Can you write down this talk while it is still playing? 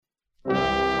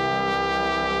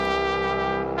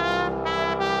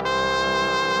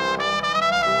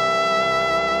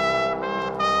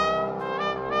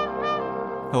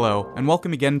Hello, and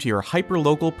welcome again to your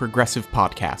hyperlocal progressive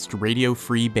podcast, Radio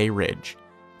Free Bay Ridge.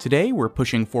 Today, we're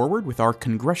pushing forward with our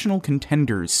Congressional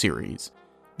Contenders series.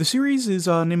 The series is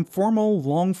an informal,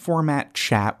 long-format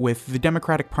chat with the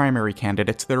Democratic primary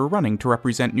candidates that are running to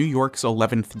represent New York's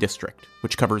 11th District,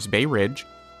 which covers Bay Ridge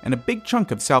and a big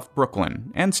chunk of South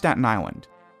Brooklyn and Staten Island.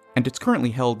 And it's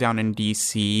currently held down in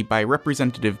D.C. by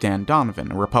Representative Dan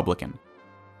Donovan, a Republican.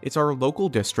 It's our local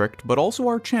district, but also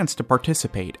our chance to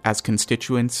participate as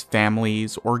constituents,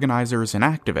 families, organizers, and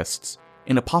activists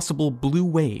in a possible blue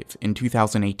wave in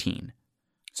 2018.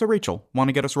 So Rachel, want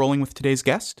to get us rolling with today's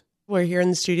guest? We're here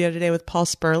in the studio today with Paul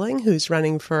Sperling, who's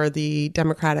running for the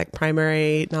Democratic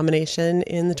primary nomination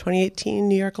in the 2018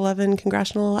 New York 11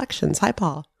 congressional elections. Hi,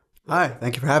 Paul. Hi,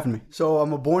 thank you for having me. So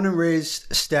I'm a born and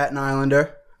raised Staten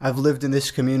Islander. I've lived in this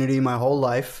community my whole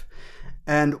life.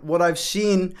 And what I've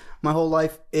seen my whole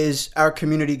life is our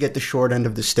community get the short end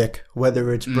of the stick,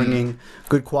 whether it's bringing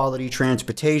good quality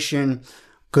transportation,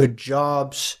 good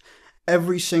jobs.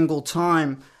 Every single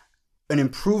time an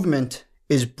improvement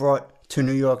is brought to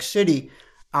New York City,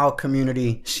 our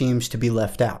community seems to be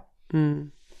left out.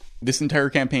 This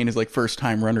entire campaign is like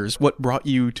first-time runners. What brought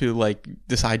you to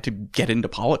decide to get into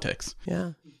politics?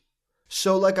 Yeah.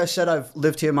 So like I said, I've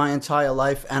lived here my entire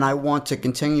life, and I want to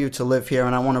continue to live here,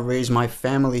 and I want to raise my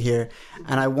family here,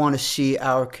 and I want to see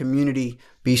our community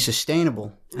be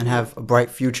sustainable and have a bright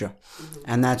future.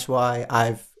 And that's why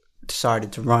I've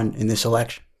decided to run in this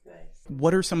election.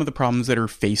 What are some of the problems that are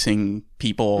facing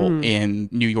people in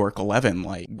New York 11?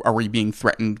 Are we being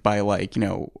threatened by,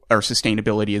 our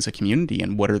sustainability as a community,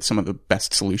 and what are some of the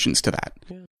best solutions to that?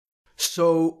 Yeah.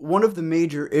 So one of the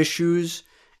major issues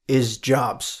is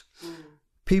jobs.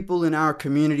 People in our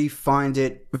community find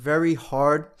it very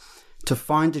hard to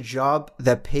find a job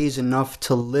that pays enough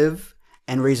to live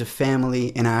and raise a family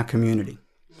in our community.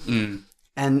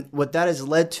 And what that has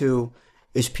led to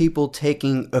is people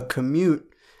taking a commute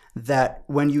that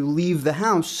when you leave the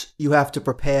house, you have to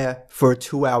prepare for a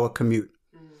 2-hour commute.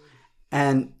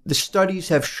 And the studies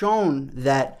have shown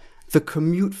that the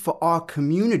commute for our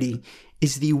community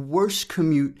is the worst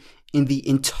commute in the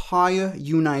entire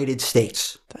United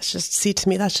States. To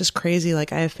me, that's just crazy. I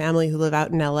have family who live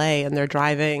out in LA and they're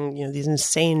driving, these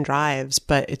insane drives,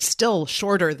 but it's still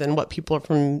shorter than what people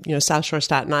from, South Shore,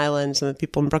 Staten Island, and the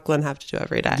people in Brooklyn have to do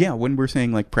every day. Yeah, when we're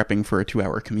saying prepping for a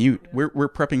 2-hour commute, we're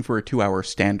prepping for a 2-hour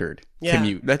standard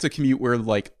commute. That's a commute where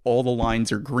all the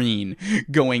lines are green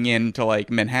going into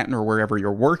Manhattan or wherever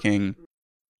you're working.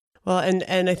 Well,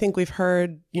 and I think we've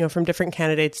heard, from different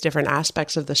candidates, different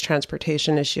aspects of this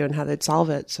transportation issue and how they'd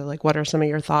solve it. So, what are some of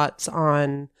your thoughts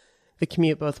on the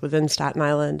commute, both within Staten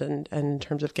Island and in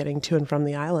terms of getting to and from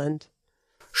the island?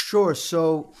 Sure.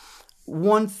 So,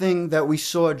 one thing that we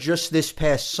saw just this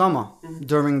past summer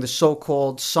during the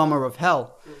so-called Summer of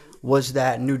Hell was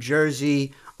that New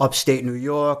Jersey, upstate New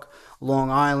York,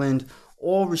 Long Island,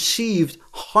 all received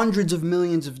hundreds of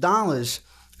millions of dollars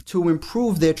to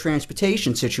improve their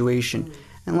transportation situation.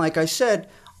 And like I said,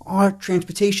 our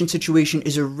transportation situation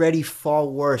is already far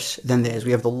worse than theirs.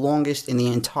 We have the longest in the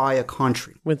entire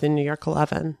country. Within New York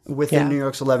 11. Within New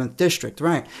York's 11th district,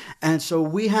 right. And so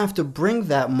we have to bring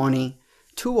that money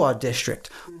to our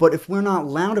district. But if we're not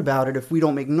loud about it, if we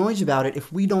don't make noise about it,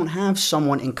 if we don't have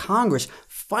someone in Congress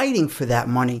fighting for that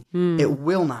money, it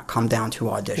will not come down to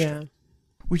our district. Yeah.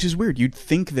 Which is weird. You'd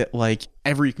think that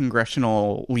every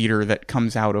congressional leader that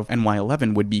comes out of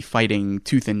NY11 would be fighting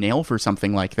tooth and nail for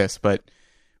something like this, but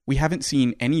we haven't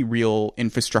seen any real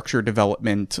infrastructure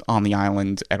development on the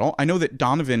island at all. I know that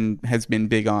Donovan has been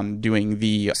big on doing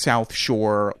the South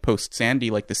Shore post-Sandy,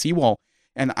 the seawall,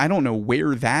 and I don't know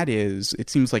where that is. It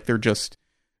seems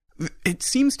it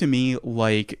seems to me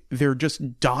like they're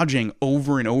just dodging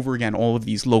over and over again all of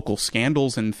these local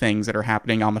scandals and things that are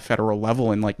happening on the federal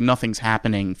level, and nothing's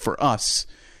happening for us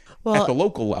at the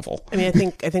local level. I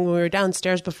think when we were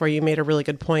downstairs before, you made a really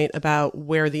good point about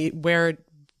where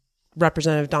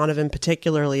Representative Donovan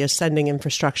particularly is sending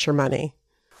infrastructure money.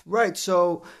 Right.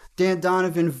 So Dan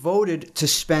Donovan voted to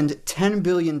spend $10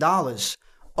 billion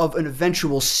of an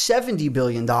eventual $70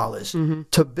 billion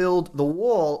to build the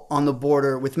wall on the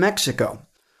border with Mexico.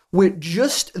 With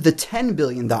just the $10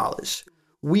 billion,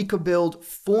 we could build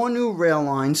 4 new rail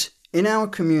lines in our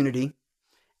community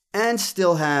and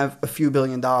still have a few $1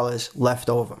 billion left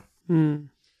over.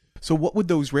 So what would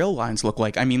those rail lines look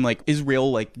like? I mean, is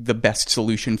rail the best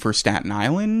solution for Staten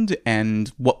Island? And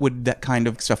what would that kind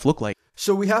of stuff look like?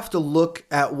 So we have to look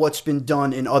at what's been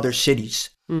done in other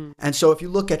cities. And so if you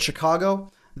look at Chicago,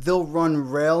 they'll run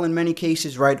rail in many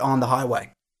cases right on the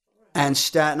highway. And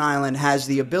Staten Island has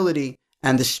the ability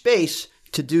and the space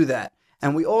to do that.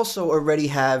 And we also already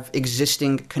have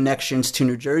existing connections to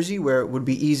New Jersey where it would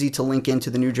be easy to link into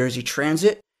the New Jersey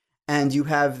Transit. And you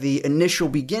have the initial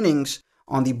beginnings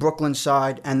on the Brooklyn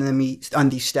side and then on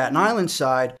the Staten Island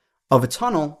side of a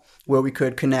tunnel where we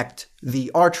could connect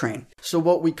the R train. So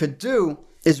what we could do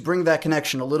is bring that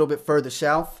connection a little bit further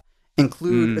south,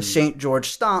 include a St. George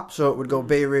stop, so it would go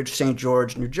Bay Ridge, St.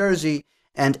 George, New Jersey,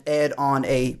 and add on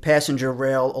a passenger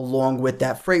rail along with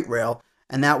that freight rail,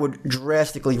 and that would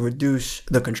drastically reduce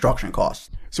the construction costs.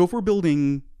 So if we're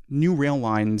building new rail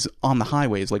lines on the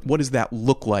highways, like what does that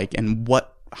look like, and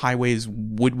what highways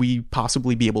would we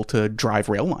possibly be able to drive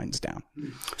rail lines down?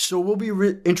 So we'll be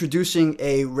introducing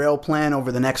a rail plan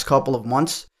over the next couple of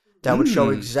months that would show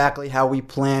exactly how we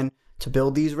plan to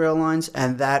build these rail lines,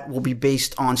 and that will be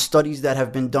based on studies that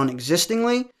have been done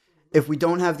existingly. If we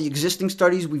don't have the existing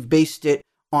studies, we've based it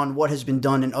on what has been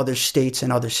done in other states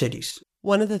and other cities.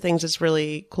 One of the things that's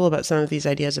really cool about some of these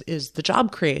ideas is the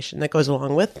job creation that goes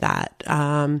along with that.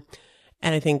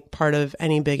 And I think part of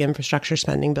any big infrastructure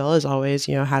spending bill is always,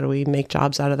 how do we make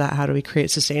jobs out of that? How do we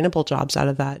create sustainable jobs out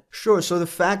of that? Sure. So the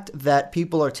fact that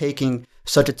people are taking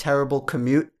such a terrible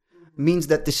commute means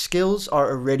that the skills are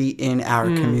already in our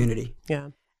community. Yeah.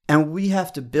 And we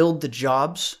have to build the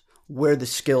jobs where the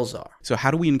skills are. So how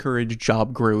do we encourage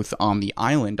job growth on the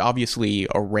island? Obviously,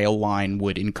 a rail line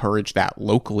would encourage that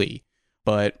locally,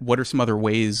 but what are some other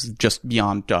ways just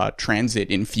beyond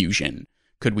transit infusion?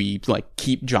 Could we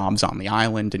keep jobs on the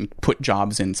island and put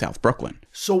jobs in South Brooklyn?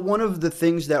 So one of the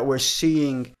things that we're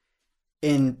seeing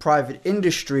in private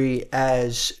industry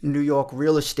as New York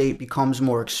real estate becomes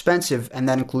more expensive, and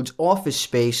that includes office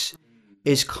space,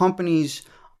 is companies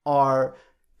are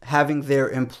having their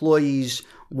employees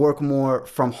work more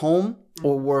from home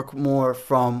or work more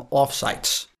from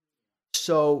offsites.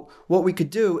 So what we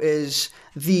could do is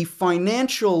the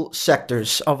financial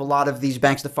sectors of a lot of these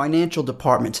banks, the financial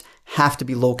departments, have to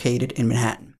be located in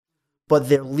Manhattan. But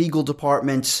their legal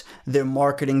departments, their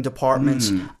marketing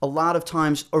departments, a lot of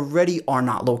times already are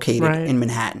not located in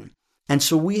Manhattan. And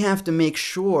so we have to make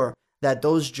sure that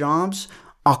those jobs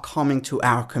are coming to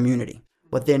our community.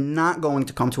 But they're not going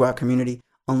to come to our community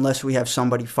unless we have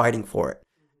somebody fighting for it.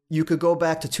 You could go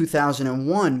back to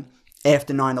 2001,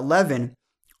 after 9/11,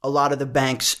 a lot of the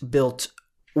banks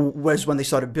was when they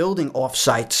started building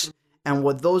offsites. And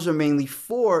what those are mainly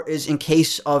for is in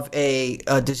case of a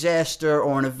disaster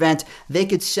or an event, they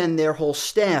could send their whole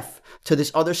staff to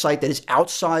this other site that is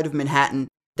outside of Manhattan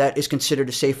that is considered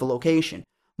a safer location.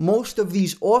 Most of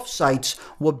these offsites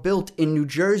were built in New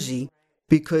Jersey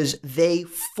because they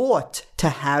fought to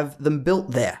have them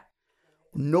built there.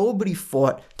 Nobody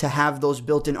fought to have those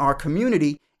built in our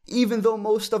community, even though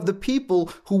most of the people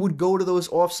who would go to those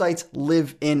offsites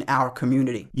live in our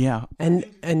community. Yeah. And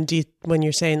when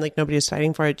you're saying nobody is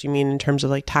fighting for it, do you mean in terms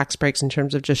of tax breaks, in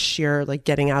terms of just sheer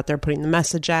getting out there, putting the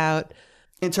message out?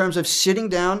 In terms of sitting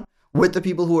down with the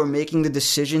people who are making the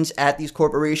decisions at these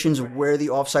corporations where the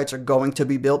offsites are going to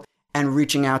be built and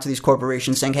reaching out to these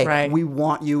corporations saying, hey, we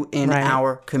want you in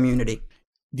our community.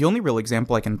 The only real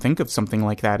example I can think of something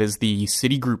like that is the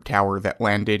Citigroup Tower that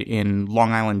landed in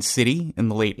Long Island City in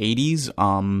the late 80s,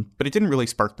 but it didn't really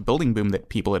spark the building boom that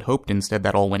people had hoped. Instead,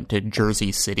 that all went to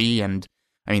Jersey City and,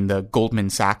 the Goldman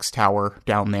Sachs Tower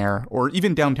down there, or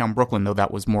even downtown Brooklyn, though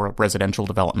that was more a residential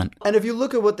development. And if you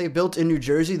look at what they built in New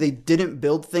Jersey, they didn't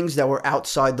build things that were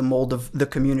outside the mold of the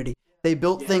community. They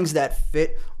built things that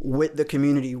fit with the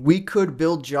community. We could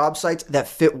build job sites that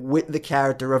fit with the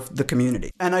character of the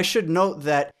community. And I should note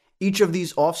that each of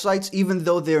these offsites, even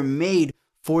though they're made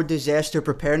for disaster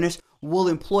preparedness, will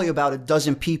employ about a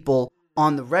dozen people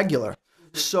on the regular.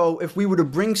 So if we were to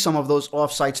bring some of those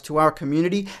offsites to our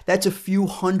community, that's a few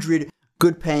hundred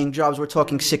good-paying jobs. We're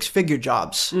talking six-figure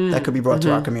jobs that could be brought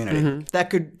to our community. That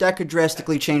could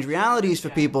drastically change realities for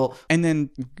people. And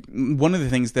then one of the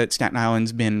things that Staten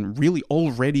Island's been really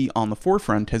already on the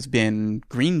forefront has been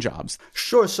green jobs.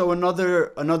 Sure. So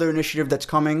another initiative that's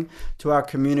coming to our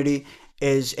community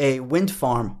is a wind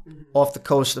farm off the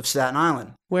coast of Staten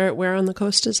Island. Where on the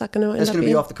coast is that going to end up? It's going to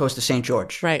be off the coast of St.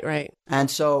 George. Right. And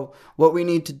so what we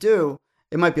need to do,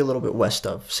 it might be a little bit west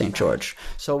of St. George.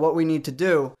 So what we need to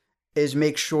do is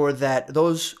make sure that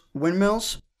those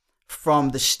windmills, from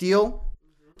the steel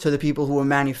to the people who are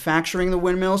manufacturing the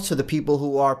windmills to the people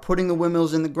who are putting the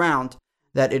windmills in the ground,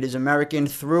 that it is American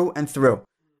through and through.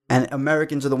 And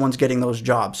Americans are the ones getting those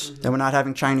jobs. That we're not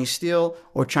having Chinese steel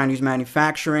or Chinese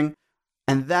manufacturing.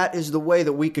 And that is the way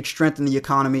that we could strengthen the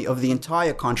economy of the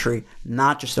entire country,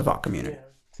 not just of our community.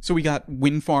 So we got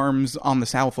wind farms on the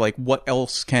south. What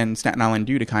else can Staten Island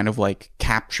do to kind of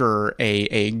capture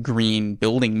a green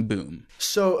building boom?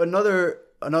 So another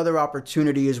Another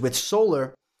opportunity is with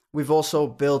solar. We've also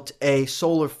built a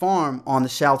solar farm on the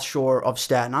south shore of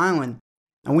Staten Island,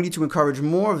 and we need to encourage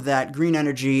more of that. Green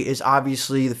energy is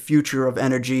obviously the future of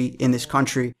energy in this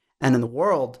country and in the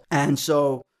world. And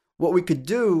so what we could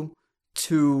do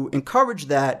to encourage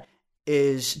that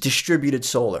is distributed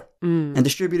solar. And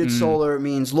distributed solar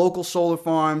means local solar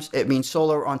farms. It means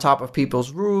solar on top of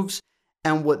people's roofs.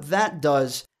 And what that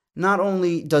does, not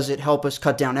only does it help us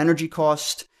cut down energy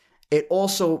costs, it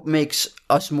also makes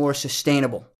us more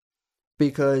sustainable.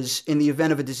 Because in the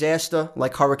event of a disaster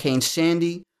like Hurricane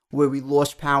Sandy, where we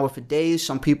lost power for days,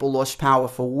 some people lost power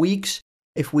for weeks,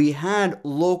 if we had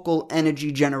local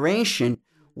energy generation,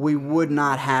 we would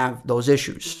not have those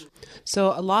issues.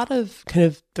 So a lot of kind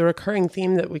of the recurring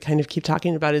theme that we kind of keep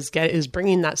talking about is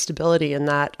bringing that stability and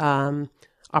that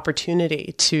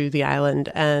opportunity to the island.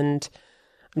 And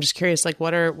I'm just curious, like,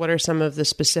 what are some of the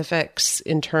specifics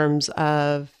in terms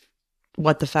of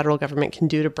what the federal government can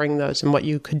do to bring those, and what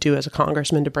you could do as a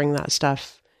congressman to bring that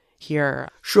stuff here?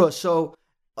 Sure. So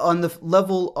on the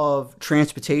level of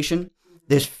transportation,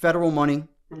 there's federal money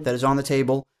that is on the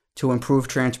table to improve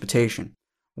transportation.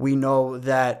 We know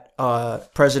that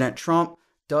President Trump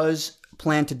does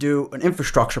plan to do an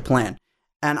infrastructure plan,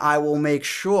 and I will make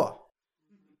sure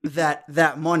that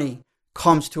that money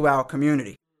comes to our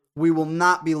community. We will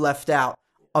not be left out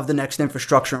of the next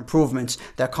infrastructure improvements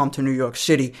that come to New York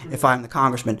City if I'm the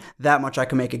congressman. That much I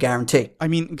can make a guarantee. I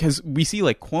mean, because we see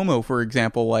like Cuomo, for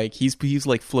example, like he's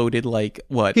like floated like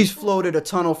what? He's floated a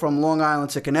tunnel from Long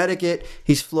Island to Connecticut.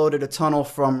 He's floated a tunnel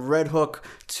from Red Hook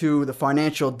to the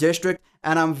financial district.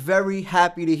 And I'm very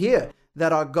happy to hear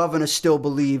that our governor still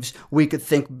believes we could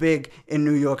think big in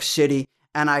New York City.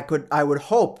 And I would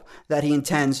hope that he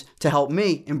intends to help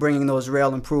me in bringing those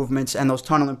rail improvements and those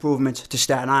tunnel improvements to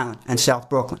Staten Island and South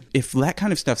Brooklyn. If that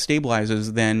kind of stuff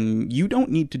stabilizes, then you don't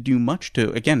need to do much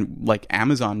to, again, like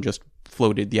Amazon just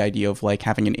floated the idea of like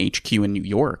having an HQ in New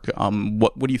York.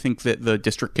 What do you think that the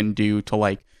district can do to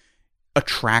like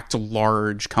attract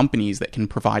large companies that can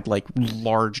provide like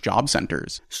large job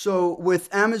centers? So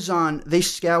with Amazon, they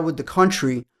scoured the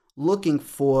country looking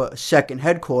for a second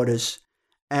headquarters.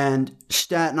 And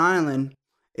Staten Island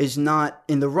is not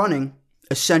in the running,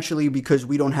 essentially because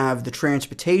we don't have the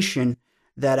transportation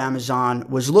that Amazon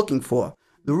was looking for.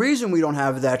 The reason we don't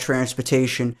have that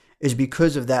transportation is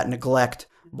because of that neglect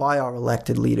by our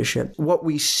elected leadership. What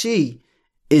we see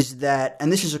is that,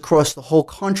 and this is across the whole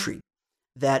country,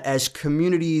 that as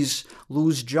communities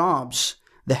lose jobs,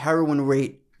 the heroin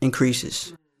rate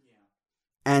increases.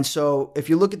 And so if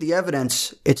you look at the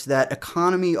evidence, it's that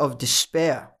economy of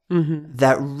despair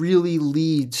that really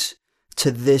leads to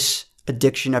this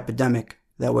addiction epidemic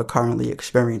that we're currently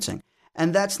experiencing.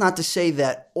 And that's not to say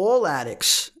that all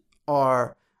addicts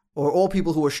are, or all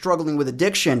people who are struggling with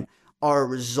addiction are a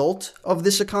result of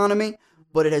this economy,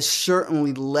 but it has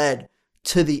certainly led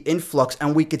to the influx,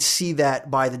 and we could see that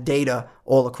by the data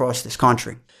all across this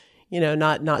country. You know,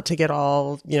 not to get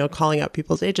all, you know, calling out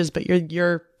people's ages, but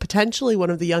you're potentially one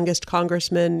of the youngest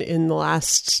congressmen in the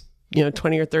last,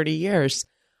 20 or 30 years.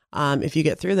 If you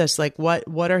get through this, like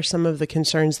what are some of the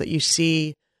concerns that you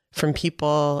see from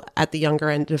people at the younger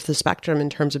end of the spectrum in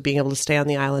terms of being able to stay on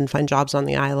the island, find jobs on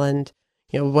the island?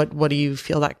 What do you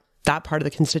feel that part of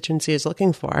the constituency is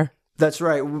looking for? That's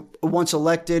right. Once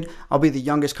elected, I'll be the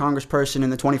youngest congressperson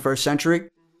in the 21st century.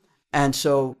 And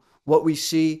so what we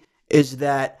see is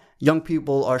that young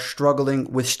people are struggling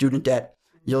with student debt.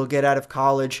 You'll get out of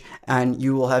college and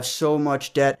you will have so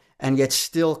much debt and yet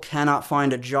still cannot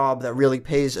find a job that really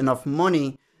pays enough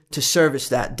money to service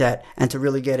that debt and to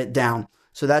really get it down.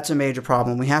 So that's a major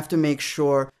problem. We have to make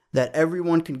sure that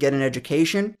everyone can get an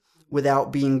education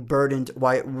without being burdened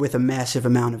with a massive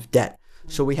amount of debt.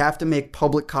 So we have to make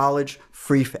public college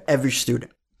free for every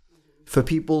student. For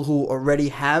people who already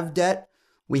have debt,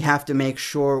 we have to make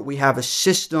sure we have a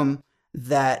system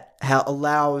that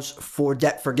allows for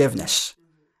debt forgiveness,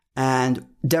 and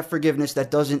debt forgiveness that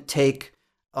doesn't take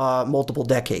multiple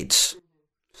decades.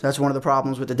 So that's one of the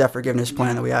problems with the debt forgiveness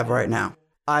plan that we have right now.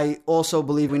 I also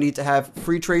believe we need to have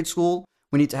free trade school,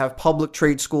 we need to have public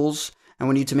trade schools, and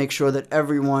we need to make sure that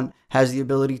everyone has the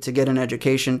ability to get an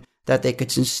education that they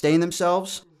could sustain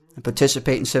themselves and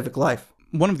participate in civic life.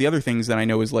 One of the other things that I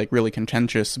know is like really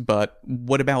contentious, but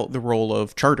what about the role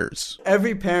of charters?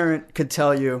 Every parent could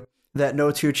tell you that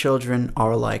no two children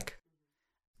are alike.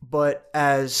 But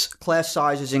as class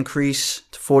sizes increase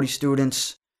to 40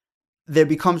 students, there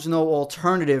becomes no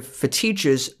alternative for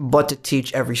teachers but to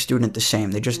teach every student the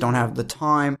same. They just don't have the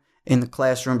time in the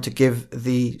classroom to give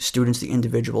the students the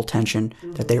individual attention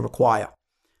that they require.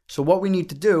 So what we need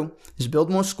to do is build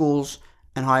more schools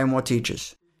and hire more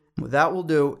teachers. What that will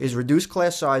do is reduce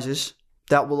class sizes.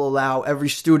 That will allow every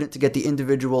student to get the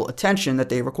individual attention that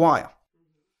they require.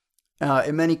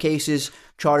 In many cases,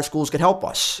 charter schools could help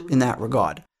us in that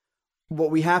regard.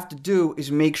 What we have to do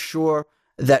is make sure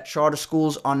that charter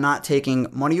schools are not taking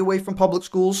money away from public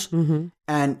schools,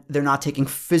 and they're not taking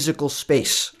physical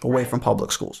space away from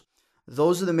public schools.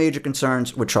 Those are the major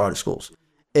concerns with charter schools.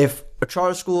 If a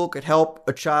charter school could help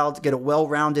a child get a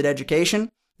well-rounded education,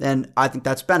 then I think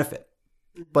that's benefit.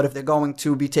 But if they're going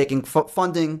to be taking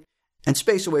funding and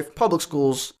space away from public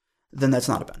schools, then that's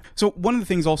not a benefit. So one of the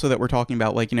things also that we're talking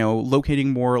about, like,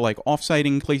 locating more like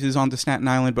off-siting places onto Staten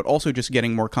Island, but also just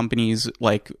getting more companies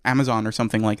like Amazon or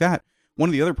something like that. One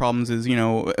of the other problems is,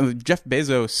 Jeff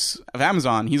Bezos of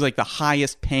Amazon, he's like the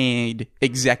highest paid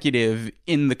executive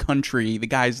in the country. The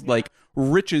guy's like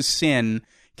rich as sin,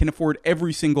 can afford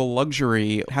every single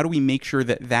luxury. How do we make sure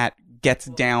that that gets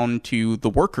down to the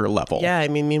worker level? Yeah, I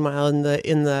mean, meanwhile, in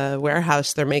the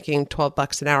warehouse, they're making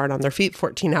 $12 an hour and on their feet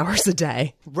 14 hours a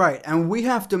day. Right, and we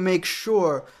have to make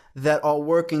sure that our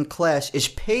working class is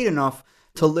paid enough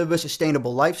to live a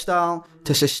sustainable lifestyle,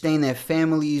 to sustain their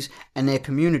families and their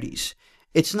communities.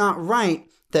 It's not right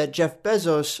that Jeff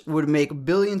Bezos would make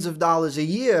billions of dollars a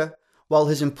year while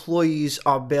his employees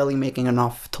are barely making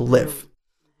enough to live.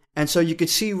 And so you could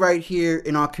see right here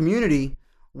in our community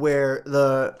where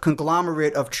the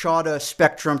conglomerate of Charter,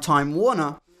 Spectrum, Time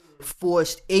Warner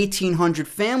forced 1,800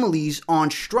 families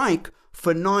on strike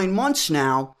for 9 months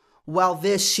now, while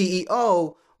their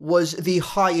CEO was the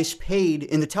highest paid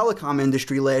in the telecom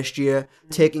industry last year,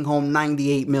 taking home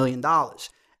 $98 million.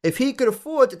 If he could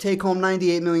afford to take home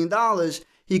 $98 million,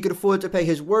 he could afford to pay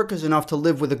his workers enough to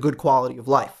live with a good quality of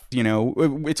life.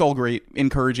 It's all great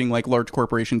encouraging like large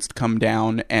corporations to come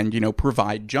down and,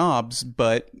 provide jobs,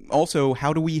 but also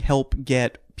how do we help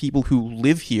get people who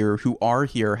live here, who are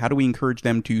here, how do we encourage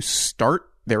them to start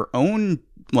their own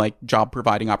like job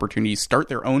providing opportunities, start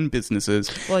their own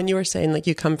businesses? Well, and you were saying like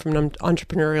you come from an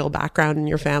entrepreneurial background in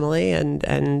your family and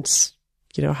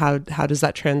how does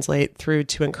that translate through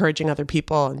to encouraging other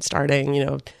people and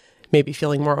starting, maybe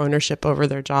feeling more ownership over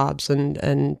their jobs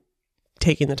and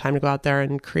taking the time to go out there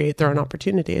and create their own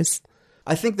opportunities?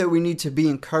 I think that we need to be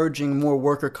encouraging more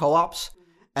worker co-ops,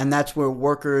 and that's where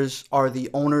workers are the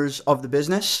owners of the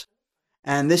business.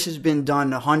 And this has been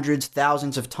done hundreds,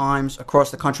 thousands of times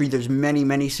across the country. There's many,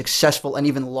 many successful and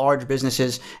even large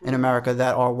businesses in America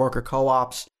that are worker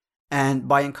co-ops. And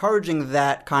by encouraging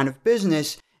that kind of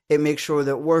business, it makes sure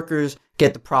that workers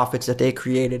get the profits that they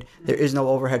created. There is no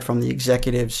overhead from the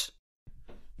executives.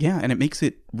 Yeah, and it makes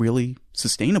it really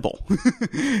sustainable.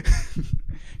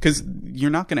 Because you're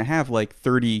not going to have like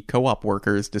 30 co-op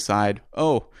workers decide,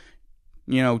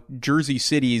 Jersey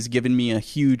City's given me a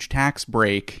huge tax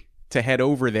break to head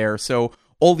over there. So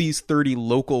all these 30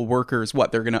 local workers,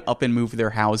 they're going to up and move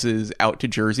their houses out to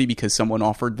Jersey because someone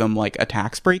offered them like a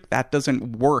tax break? That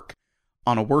doesn't work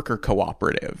on a worker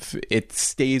cooperative. It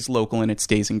stays local and it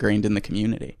stays ingrained in the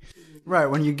community. Right.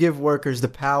 When you give workers the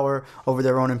power over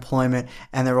their own employment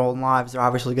and their own lives, they're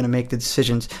obviously going to make the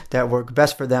decisions that work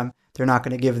best for them. They're not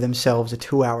going to give themselves a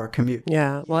 2-hour commute.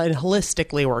 Yeah. Well, and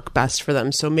holistically work best for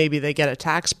them. So maybe they get a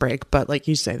tax break, but like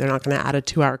you say, they're not going to add a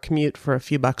 2-hour commute for a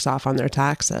few bucks off on their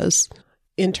taxes.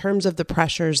 In terms of the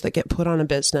pressures that get put on a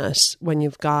business, when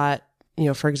you've got,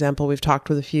 for example, we've talked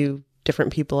with a few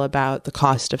different people about the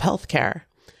cost of healthcare.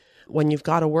 When you've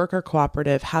got a worker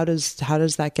cooperative, how does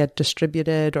that get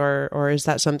distributed, or is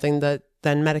that something that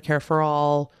then Medicare for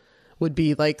All would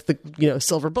be like the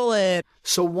silver bullet?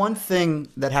 So one thing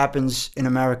that happens in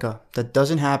America that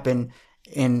doesn't happen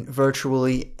in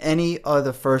virtually any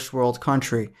other first world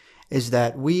country is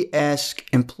that we ask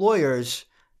employers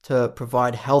to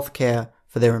provide health care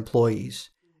for their employees.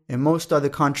 In most other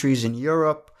countries in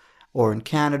Europe or in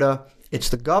Canada, it's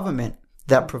the government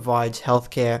that provides health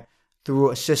care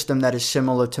through a system that is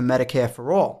similar to Medicare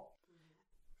for All.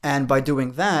 And by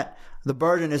doing that, the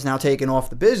burden is now taken off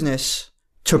the business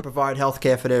to provide health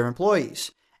care for their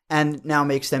employees, and now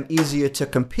makes them easier to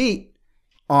compete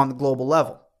on the global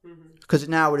level. Because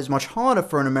now it is much harder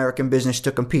for an American business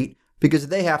to compete because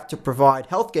they have to provide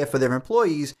health care for their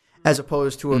employees as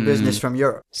opposed to a business from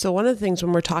Europe. So one of the things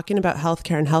when we're talking about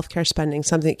healthcare and healthcare spending,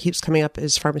 something that keeps coming up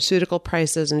is pharmaceutical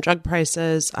prices and drug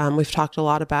prices. We've talked a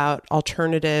lot about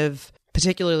alternative,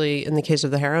 particularly in the case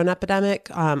of the heroin epidemic,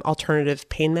 alternative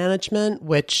pain management,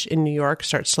 which in New York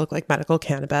starts to look like medical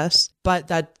cannabis. But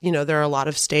that, there are a lot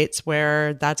of states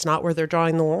where that's not where they're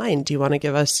drawing the line. Do you want to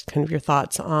give us kind of your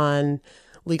thoughts on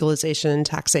legalization,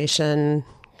 taxation,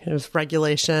 kind of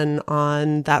regulation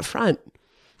on that front?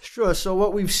 Sure. So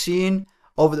what we've seen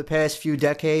over the past few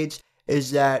decades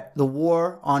is that the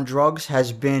war on drugs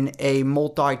has been a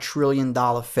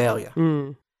multi-trillion-dollar failure.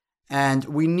 And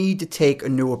we need to take a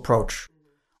new approach.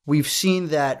 We've seen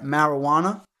that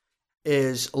marijuana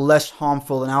is less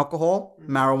harmful than alcohol.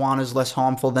 Marijuana is less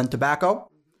harmful than tobacco.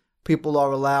 People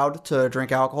are allowed to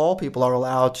drink alcohol. People are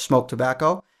allowed to smoke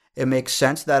tobacco. It makes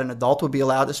sense that an adult would be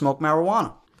allowed to smoke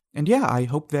marijuana. And yeah, I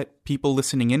hope that people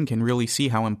listening in can really see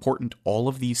how important all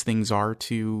of these things are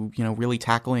to, really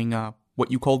tackling what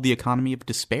you called the economy of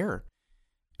despair,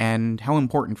 and how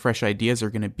important fresh ideas are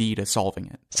going to be to solving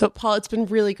it. So, Paul, it's been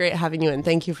really great having you in.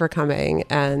 Thank you for coming,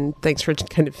 and thanks for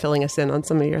kind of filling us in on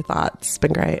some of your thoughts. It's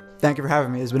been great. Thank you for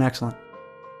having me. It's been excellent.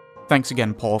 Thanks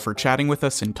again, Paul, for chatting with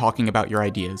us and talking about your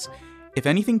ideas. If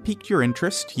anything piqued your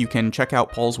interest, you can check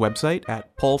out Paul's website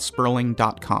at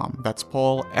paulsperling.com. That's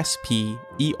Paul,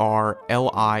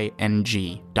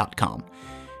 SPERLING.com.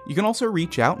 You can also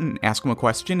reach out and ask him a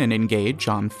question and engage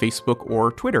on Facebook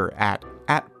or Twitter at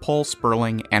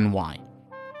paulsperlingny.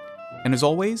 And as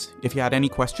always, if you had any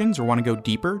questions or want to go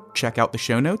deeper, check out the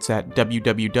show notes at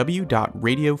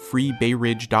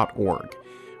www.radiofreebayridge.org,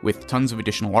 with tons of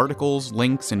additional articles,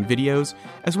 links, and videos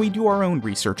as we do our own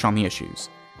research on the issues.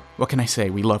 What can I say?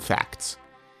 We love facts.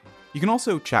 You can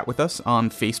also chat with us on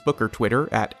Facebook or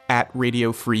Twitter at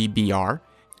RadioFreeBR.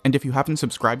 And if you haven't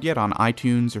subscribed yet on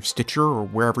iTunes or Stitcher or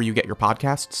wherever you get your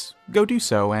podcasts, go do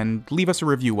so and leave us a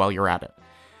review while you're at it.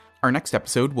 Our next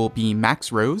episode will be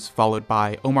Max Rose, followed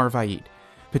by Omar Vaid.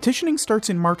 Petitioning starts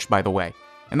in March, by the way,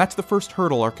 and that's the first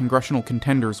hurdle our congressional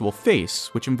contenders will face,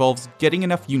 which involves getting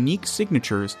enough unique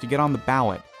signatures to get on the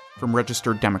ballot from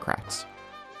registered Democrats.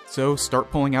 So start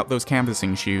pulling out those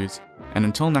canvassing shoes, and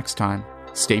until next time,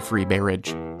 stay free, Bay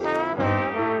Ridge.